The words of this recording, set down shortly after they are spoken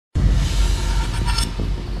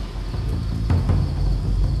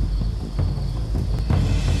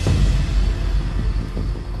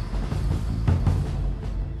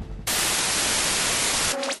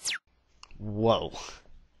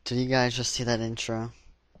Did you guys just see that intro?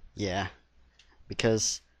 Yeah,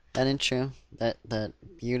 because that intro, that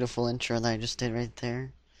beautiful intro that I just did right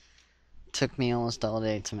there, took me almost all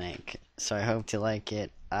day to make. So I hope you like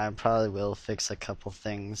it. I probably will fix a couple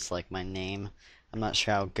things like my name. I'm not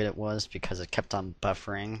sure how good it was because it kept on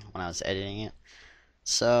buffering when I was editing it.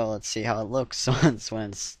 So let's see how it looks when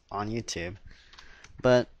it's on YouTube.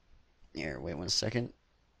 But here, wait 1 second.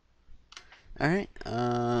 Alright,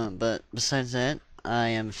 but besides that, I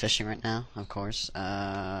am fishing right now, of course.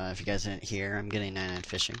 If you guys didn't hear, I'm getting 99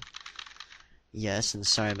 fishing. Yes, and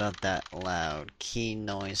sorry about that loud key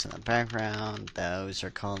noise in the background. Those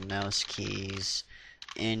are called mouse keys.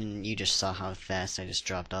 And you just saw how fast I just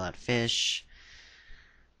dropped all that fish.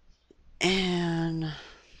 And,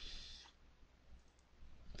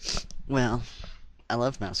 well, I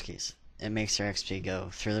love mouse keys. It makes your XP go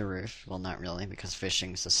through the roof. Well, not really, because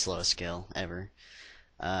fishing's the slowest skill ever.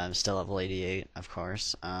 I'm still level 88, of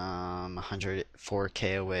course.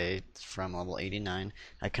 104k away from level 89.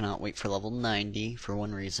 I cannot wait for level 90 for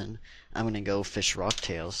one reason. I'm gonna go fish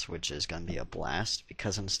rocktails, which is gonna be a blast,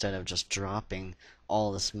 because instead of just dropping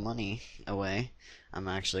all this money away, I'm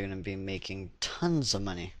actually gonna be making tons of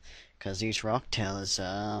money. Because each rocktail is,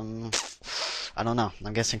 I don't know.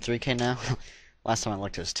 I'm guessing 3k now. Last time I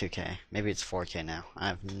looked, it was 2k. Maybe it's 4k now. I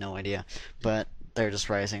have no idea. But they're just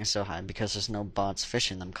rising so high because there's no bots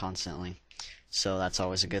fishing them constantly. So that's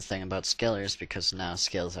always a good thing about scalers, because now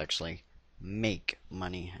scales actually make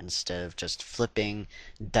money instead of just flipping,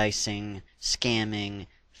 dicing, scamming,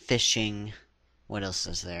 fishing. What else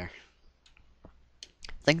is there?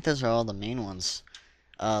 I think those are all the main ones.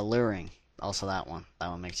 Luring. Also that one. That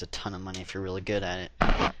one makes a ton of money if you're really good at it.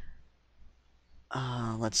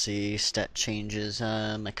 Let's see. Stat changes.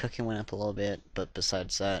 My cooking went up a little bit, but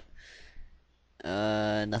besides that,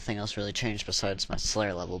 nothing else really changed besides my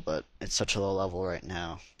Slayer level, but it's such a low level right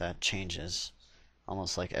now that changes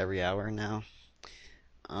almost like every hour now.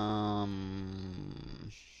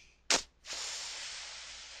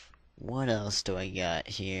 What else do I got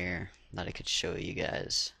here that I could show you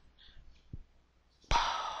guys?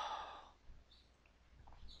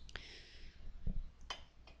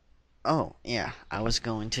 Oh, yeah, I was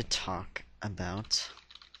going to talk about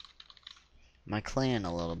my clan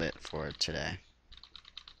a little bit for today.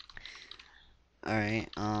 Alright,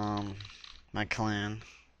 my clan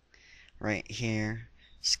right here,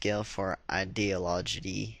 scale for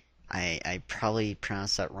ideology. I probably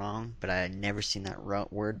pronounced that wrong, but I had never seen that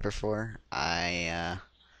word before. I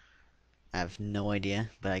have no idea,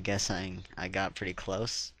 but I guess I got pretty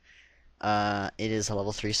close. It is a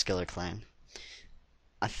level 3 skiller clan.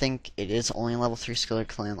 I think it is only a level 3 skiller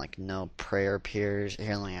clan, like no prayer appears.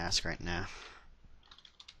 Here, let me ask right now.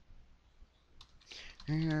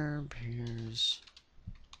 Prayer appears.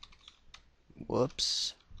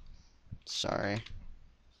 Whoops. Sorry.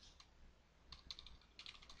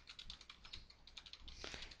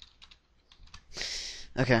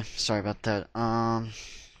 Okay, sorry about that.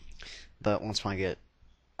 But once I get,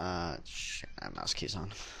 shit, I have mouse keys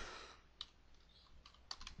on.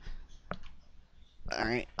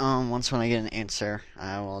 Alright, once when I get an answer,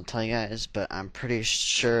 I will tell you guys, but I'm pretty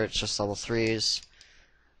sure it's just level 3s.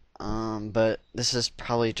 But this is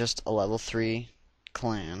probably just a level 3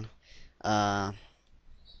 clan. I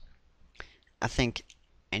think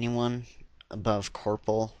anyone above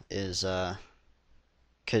Corporal is,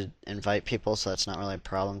 could invite people, so that's not really a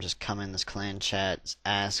problem. Just come in this clan chat,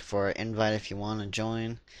 ask for an invite if you want to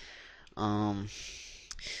join.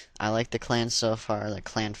 I like the clan so far. The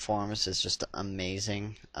clan forums is just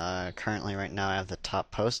amazing. Currently, right now, I have the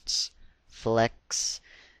top posts, flex,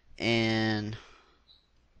 and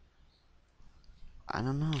I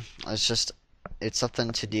don't know. It's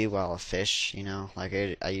something to do while I fish, you know? Like,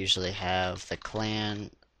 I usually have the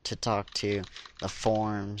clan to talk to, the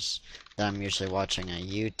forums, then I'm usually watching a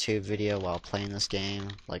YouTube video while playing this game.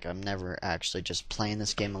 Like, I'm never actually just playing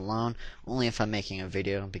this game alone, only if I'm making a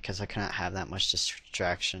video, because I cannot have that much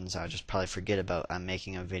distractions. I would just probably forget about I'm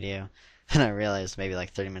making a video, and I realized maybe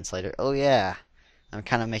like 30 minutes later, oh yeah, I'm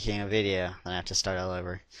kind of making a video, then I have to start all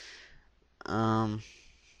over.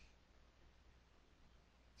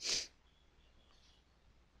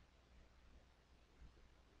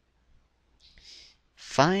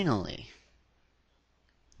 Finally.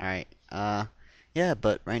 Alright, yeah,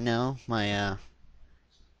 but right now, my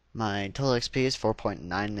total XP is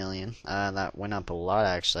 4.9 million. That went up a lot,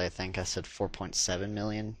 actually. I think I said 4.7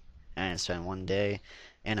 million, and it's been one day,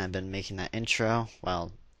 and I've been making that intro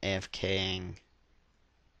while AFKing,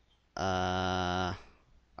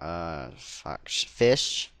 fuck,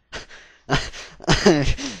 fish.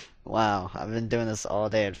 Wow, I've been doing this all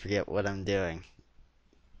day and forget what I'm doing.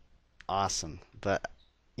 awesome. But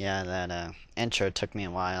yeah, that intro took me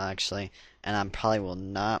a while actually, and I probably will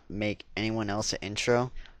not make anyone else an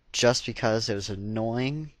intro just because it was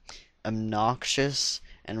annoying, obnoxious,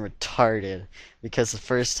 and retarded. Because the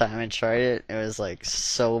first time I tried it, it was like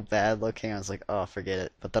so bad looking. I was like, oh, forget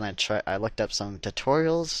it. But then I looked up some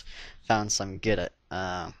tutorials, found some good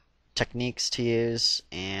techniques to use,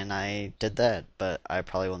 and I did that. But I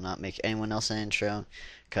probably will not make anyone else an intro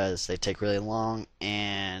because they take really long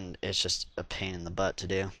and it's just a pain in the butt to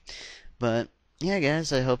do. But yeah,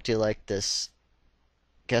 guys, I hope you like this.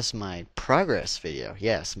 Guess my progress video.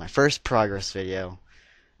 Yes, my first progress video.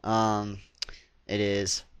 Um, it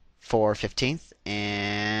is 4/15th,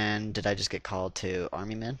 and did I just get called to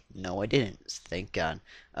Army Men? No, I didn't. Thank God.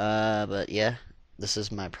 But yeah, this is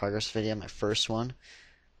my progress video, my first one.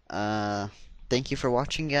 Uh, Thank you for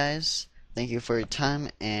watching, guys. Thank you for your time,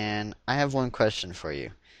 and I have one question for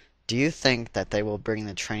you. Do you think that they will bring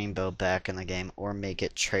the training bow back in the game or make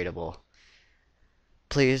it tradable?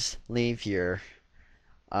 Please leave your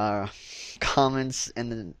uh, comments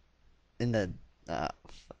in the uh,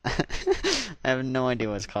 I have no idea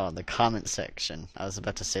what it's called. The comment section. I was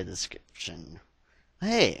about to say the description.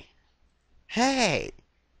 Hey, hey,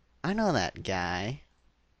 I know that guy.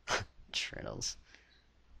 Triddles.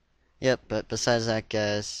 Yep, but besides that,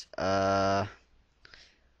 guys, I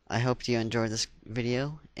hope you enjoyed this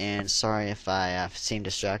video, and sorry if I seem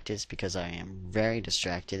distracted. It's because I am very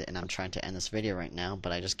distracted, and I'm trying to end this video right now,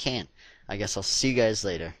 but I just can't. I guess I'll see you guys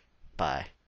later. Bye.